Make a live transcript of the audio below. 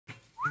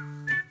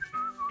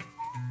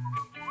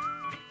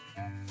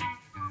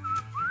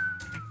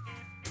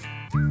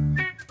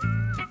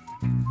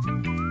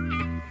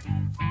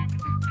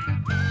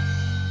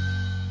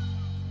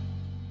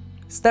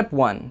Step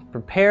 1.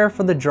 Prepare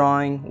for the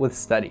drawing with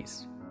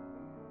studies.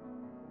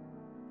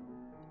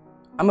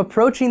 I'm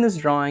approaching this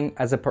drawing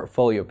as a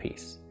portfolio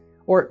piece,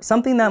 or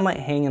something that might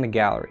hang in a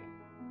gallery.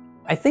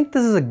 I think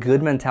this is a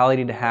good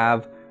mentality to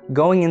have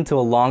going into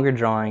a longer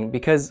drawing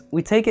because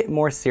we take it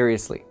more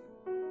seriously.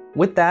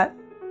 With that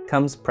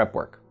comes prep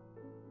work.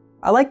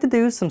 I like to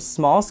do some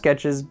small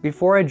sketches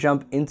before I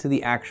jump into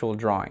the actual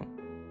drawing.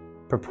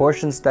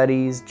 Proportion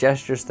studies,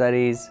 gesture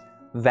studies,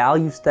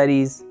 value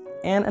studies,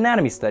 and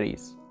anatomy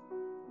studies.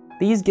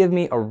 These give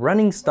me a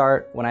running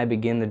start when I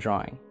begin the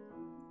drawing.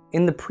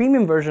 In the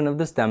premium version of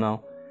this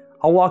demo,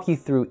 I'll walk you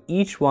through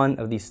each one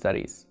of these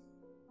studies.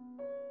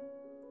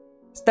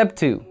 Step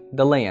 2.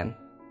 The lay-in.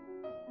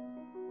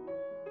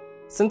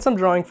 Since I'm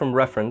drawing from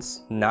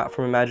reference, not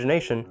from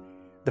imagination,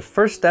 the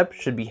first step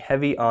should be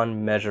heavy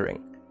on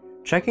measuring,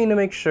 checking to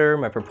make sure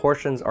my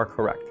proportions are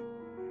correct.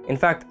 In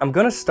fact, I'm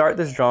going to start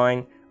this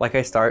drawing like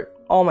I start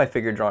all my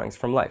figure drawings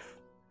from life.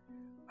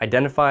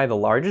 Identify the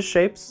largest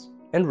shapes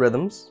and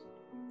rhythms,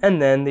 and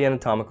then the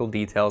anatomical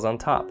details on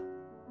top.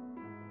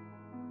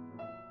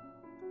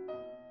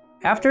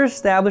 After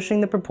establishing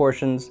the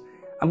proportions,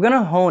 I'm going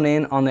to hone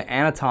in on the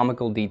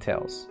anatomical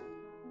details.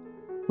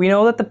 We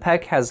know that the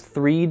pec has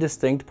 3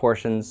 distinct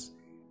portions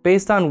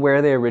based on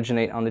where they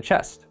originate on the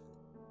chest: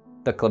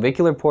 the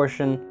clavicular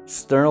portion,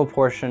 sternal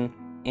portion,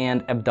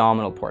 and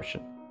abdominal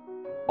portion.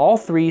 All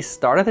 3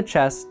 start at the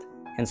chest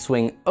and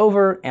swing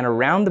over and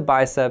around the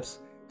biceps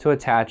to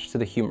attach to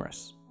the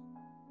humerus.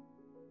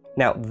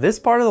 Now, this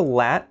part of the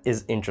lat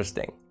is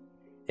interesting.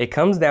 It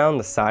comes down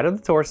the side of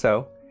the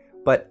torso,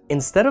 but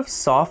instead of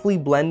softly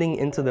blending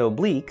into the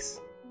obliques,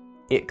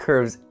 it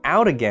curves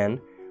out again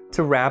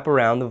to wrap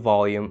around the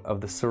volume of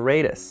the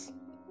serratus.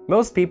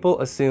 Most people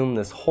assume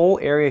this whole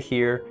area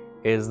here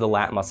is the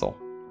lat muscle.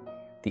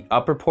 The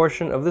upper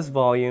portion of this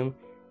volume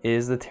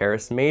is the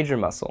teres major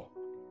muscle,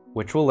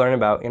 which we'll learn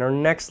about in our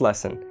next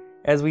lesson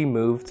as we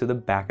move to the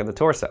back of the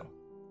torso.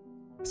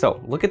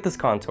 So look at this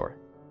contour.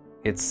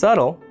 It's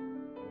subtle,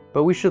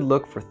 but we should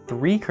look for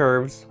 3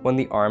 curves when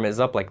the arm is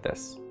up like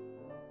this: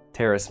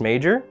 teres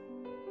major,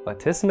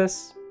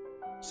 latissimus,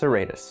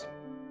 serratus.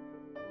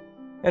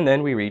 And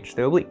then we reach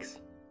the obliques.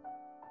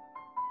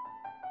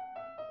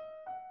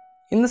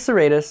 In the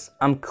serratus,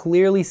 I'm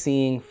clearly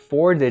seeing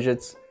 4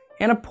 digits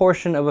and a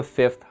portion of a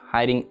 5th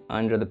hiding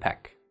under the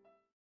pec.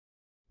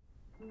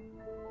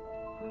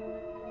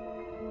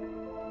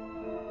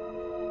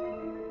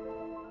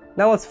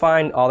 Now let's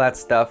find all that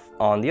stuff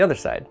on the other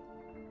side.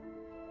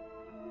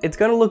 It's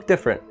going to look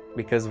different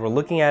because we're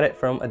looking at it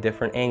from a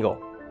different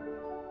angle.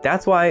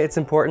 That's why it's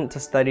important to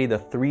study the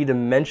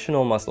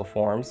 3-dimensional muscle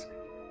forms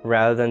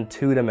rather than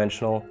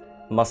 2-dimensional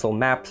muscle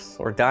maps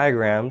or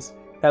diagrams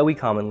that we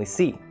commonly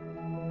see.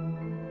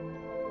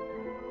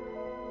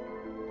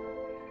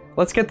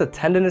 Let's get the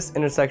tendinous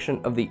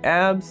intersection of the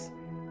abs,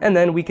 and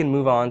then we can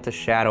move on to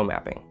shadow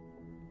mapping.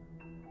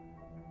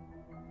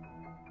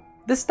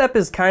 This step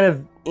is kind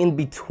of in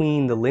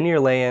between the linear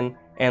lay-in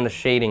and the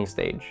shading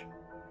stage.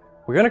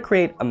 We're going to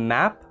create a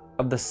map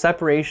of the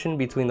separation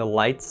between the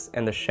lights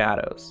and the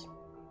shadows.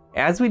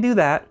 As we do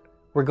that,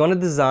 we're going to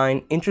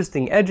design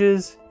interesting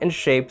edges and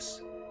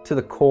shapes to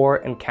the core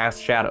and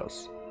cast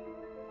shadows.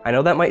 I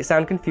know that might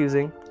sound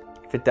confusing.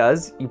 If it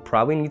does, you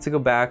probably need to go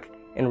back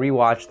and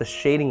rewatch the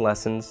shading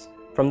lessons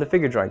from the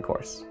figure drawing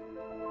course.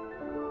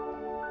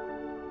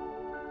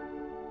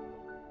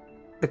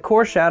 The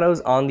core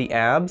shadows on the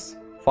abs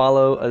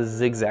follow a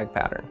zigzag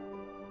pattern.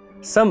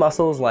 Some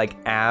muscles like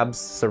abs,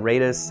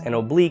 serratus, and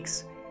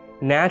obliques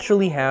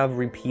naturally have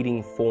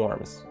repeating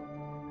forms.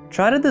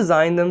 Try to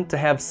design them to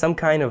have some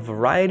kind of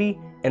variety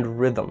and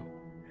rhythm.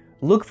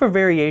 Look for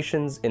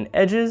variations in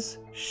edges,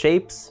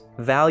 shapes,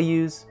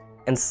 values,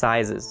 and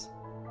sizes.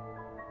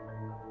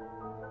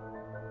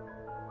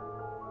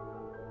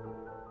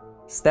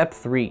 Step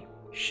 3.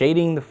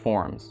 Shading the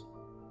forms.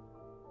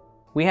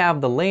 We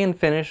have the lay-in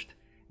finished,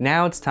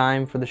 now it's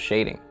time for the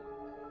shading.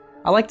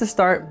 I like to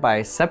start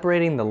by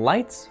separating the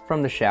lights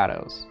from the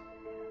shadows.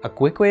 A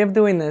quick way of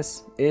doing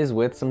this is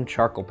with some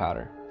charcoal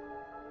powder.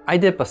 I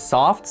dip a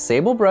soft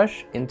sable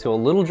brush into a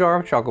little jar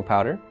of charcoal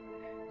powder,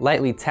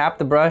 lightly tap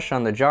the brush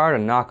on the jar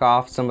to knock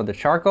off some of the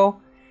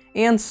charcoal,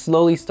 and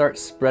slowly start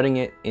spreading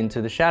it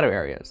into the shadow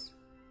areas.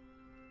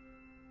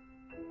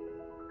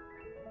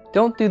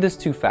 Don't do this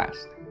too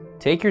fast.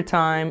 Take your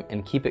time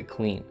and keep it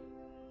clean.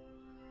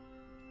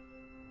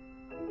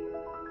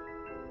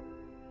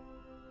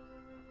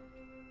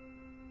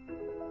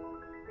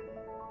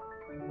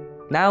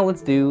 Now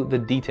let's do the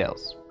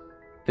details.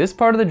 This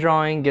part of the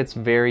drawing gets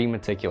very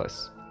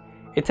meticulous.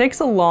 It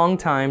takes a long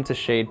time to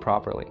shade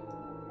properly.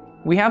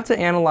 We have to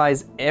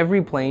analyze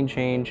every plane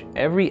change,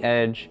 every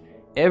edge,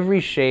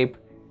 every shape,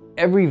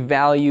 every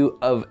value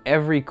of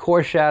every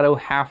core shadow,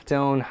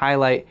 halftone,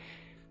 highlight.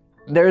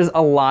 There's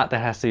a lot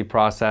that has to be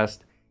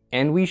processed,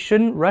 and we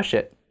shouldn't rush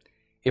it.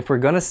 If we're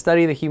going to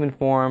study the human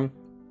form,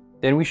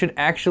 then we should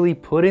actually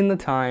put in the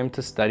time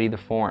to study the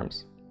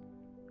forms.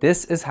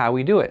 This is how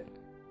we do it.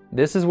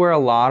 this is where a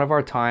lot of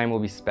our time will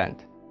be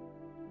spent.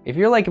 If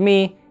you're like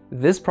me,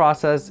 this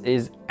process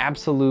is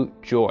absolute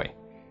joy.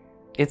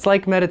 It's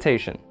like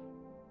meditation.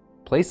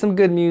 Play some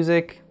good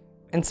music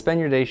and spend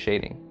your day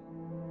shading.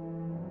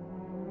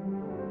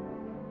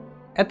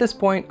 At this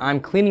point, I'm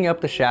cleaning up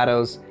the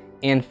shadows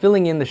and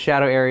filling in the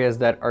shadow areas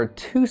that are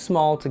too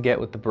small to get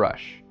with the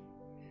brush.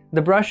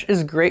 The brush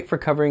is great for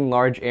covering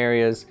large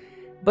areas,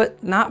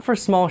 but not for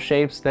small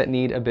shapes that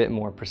need a bit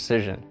more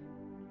precision.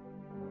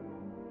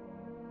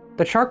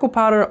 The charcoal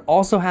powder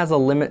also has a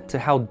limit to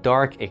how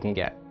dark it can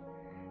get.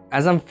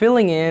 As I'm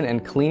filling in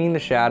and cleaning the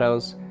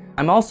shadows,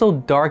 I'm also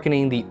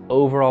darkening the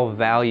overall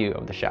value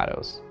of the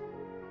shadows.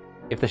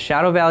 If the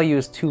shadow value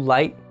is too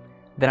light,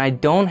 then I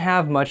don't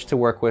have much to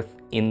work with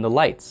in the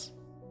lights.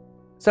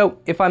 So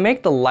if I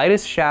make the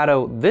lightest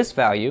shadow this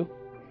value,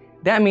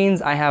 that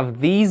means I have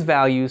these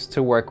values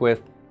to work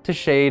with to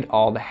shade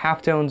all the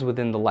halftones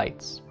within the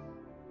lights.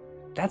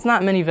 That's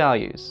not many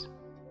values.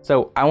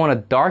 So I want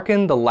to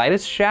darken the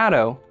lightest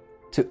shadow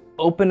to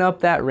open up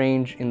that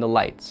range in the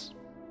lights.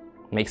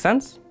 Make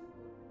sense?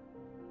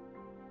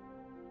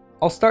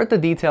 I'll start the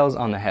details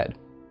on the head.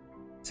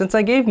 Since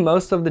I gave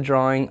most of the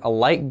drawing a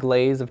light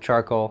glaze of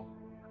charcoal,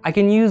 I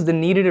can use the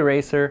kneaded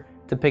eraser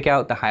to pick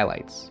out the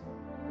highlights.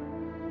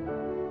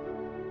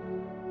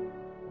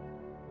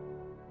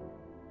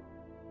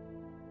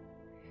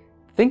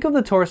 Think of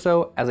the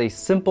torso as a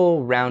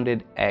simple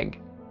rounded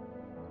egg.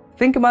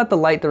 Think about the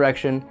light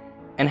direction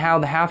and how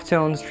the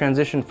halftones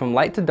transition from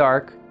light to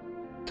dark,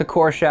 to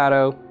core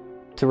shadow,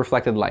 to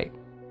reflected light.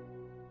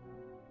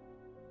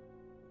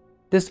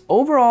 This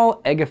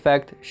overall egg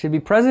effect should be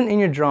present in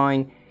your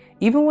drawing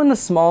even when the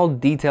small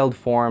detailed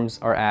forms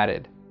are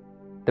added.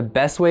 The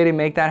best way to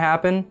make that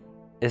happen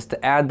is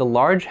to add the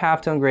large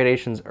halftone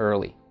gradations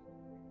early.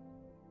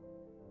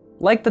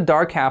 Like the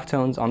dark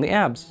halftones on the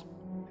abs.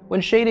 When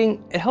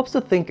shading, it helps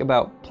to think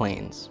about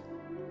planes.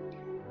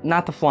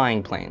 Not the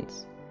flying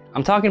planes.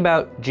 I'm talking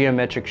about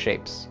geometric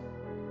shapes.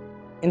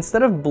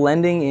 Instead of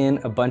blending in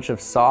a bunch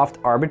of soft,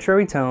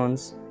 arbitrary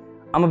tones,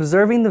 I'm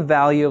observing the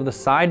value of the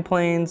side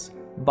planes,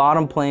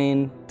 bottom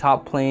plane,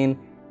 top plane,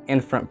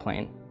 and front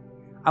plane.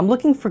 I'm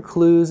looking for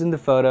clues in the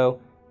photo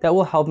that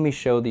will help me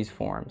show these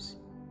forms.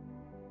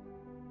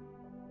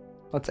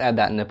 Let's add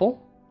that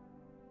nipple.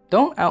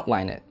 Don't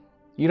outline it.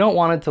 You don't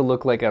want it to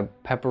look like a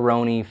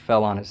pepperoni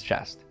fell on his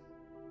chest.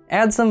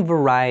 Add some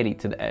variety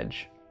to the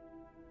edge.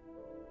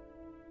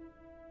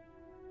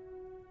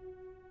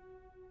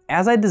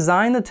 As I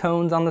design the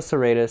tones on the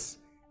serratus,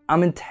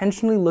 I'm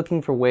intentionally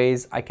looking for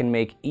ways I can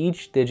make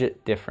each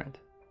digit different.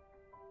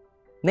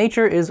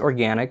 Nature is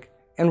organic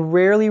and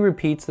rarely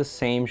repeats the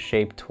same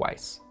shape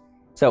twice.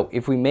 So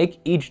if we make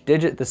each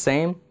digit the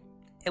same,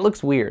 it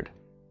looks weird.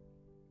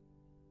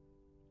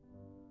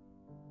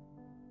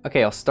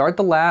 Okay, I'll start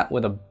the lat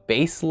with a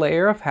base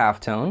layer of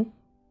halftone.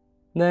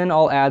 Then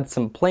I'll add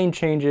some plane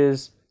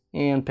changes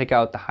and pick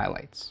out the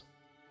highlights.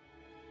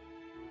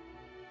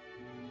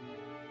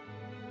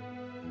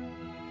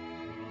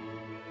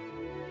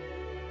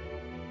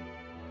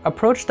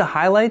 Approach the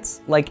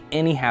highlights like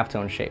any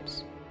halftone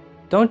shapes.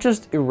 Don't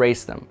just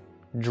erase them,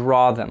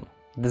 draw them,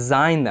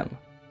 design them.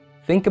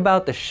 Think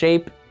about the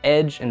shape,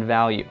 edge, and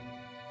value.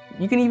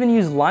 You can even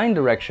use line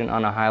direction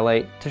on a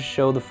highlight to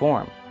show the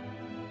form,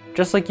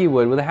 just like you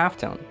would with a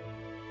halftone.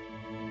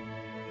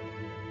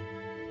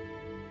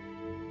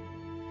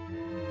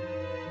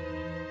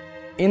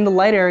 In the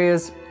light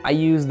areas, I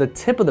use the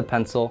tip of the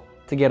pencil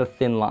to get a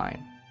thin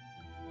line.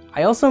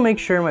 I also make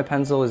sure my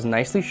pencil is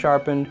nicely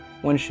sharpened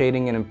when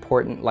shading an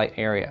important light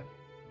area.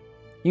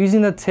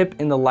 Using the tip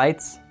in the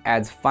lights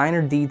adds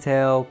finer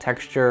detail,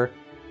 texture,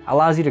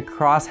 allows you to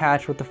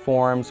cross-hatch with the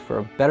forms for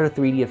a better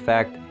 3D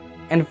effect,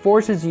 and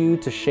forces you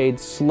to shade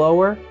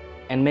slower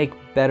and make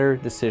better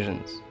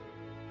decisions.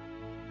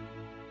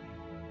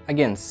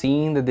 Again,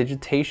 seeing the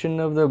digitation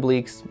of the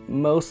obliques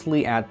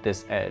mostly at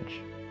this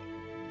edge.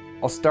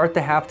 I'll start the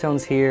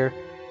halftones here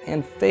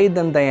and fade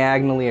them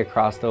diagonally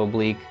across the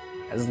oblique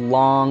as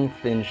long,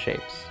 thin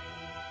shapes.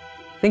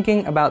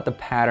 Thinking about the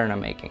pattern I'm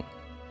making.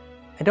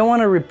 I don't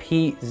want to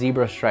repeat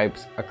zebra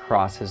stripes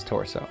across his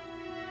torso.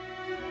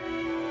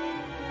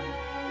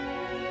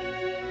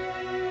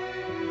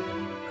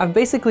 I've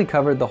basically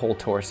covered the whole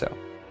torso.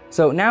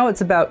 So now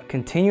it's about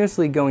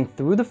continuously going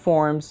through the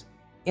forms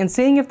and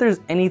seeing if there's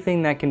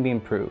anything that can be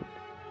improved.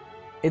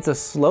 It's a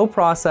slow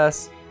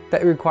process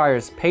that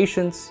requires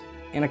patience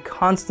and a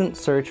constant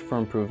search for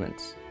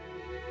improvements.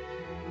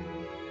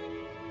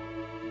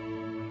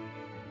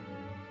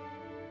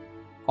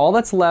 All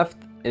that's left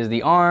is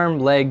the arm,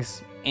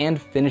 legs,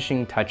 and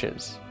finishing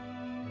touches.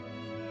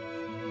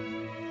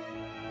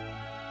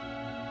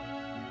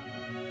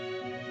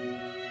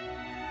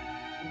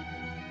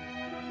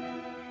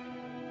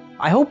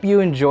 I hope you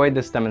enjoyed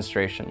this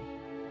demonstration.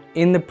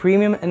 In the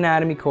Premium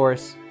Anatomy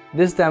course,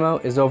 this demo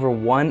is over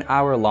 1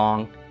 hour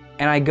long,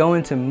 and I go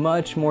into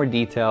much more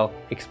detail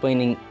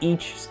explaining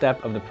each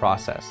step of the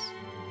process,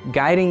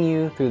 guiding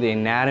you through the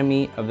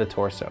anatomy of the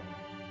torso.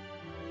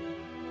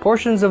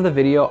 Portions of the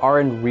video are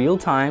in real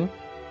time,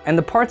 and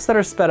the parts that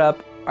are sped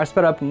up are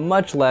sped up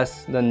much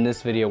less than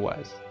this video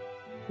was.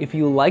 If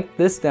you liked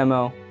this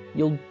demo,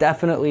 you'll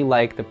definitely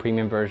like the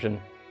premium version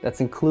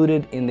that's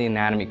included in the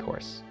anatomy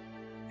course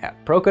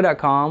at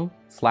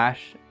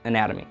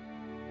proko.com/anatomy.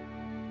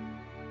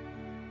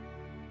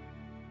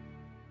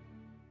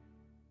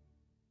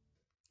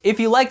 If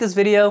you like this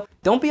video,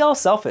 don't be all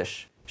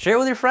selfish. Share it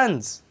with your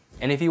friends.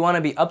 And if you want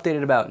to be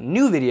updated about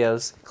new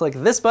videos, click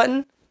this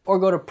button or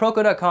go to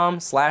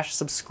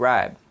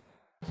proko.com/subscribe.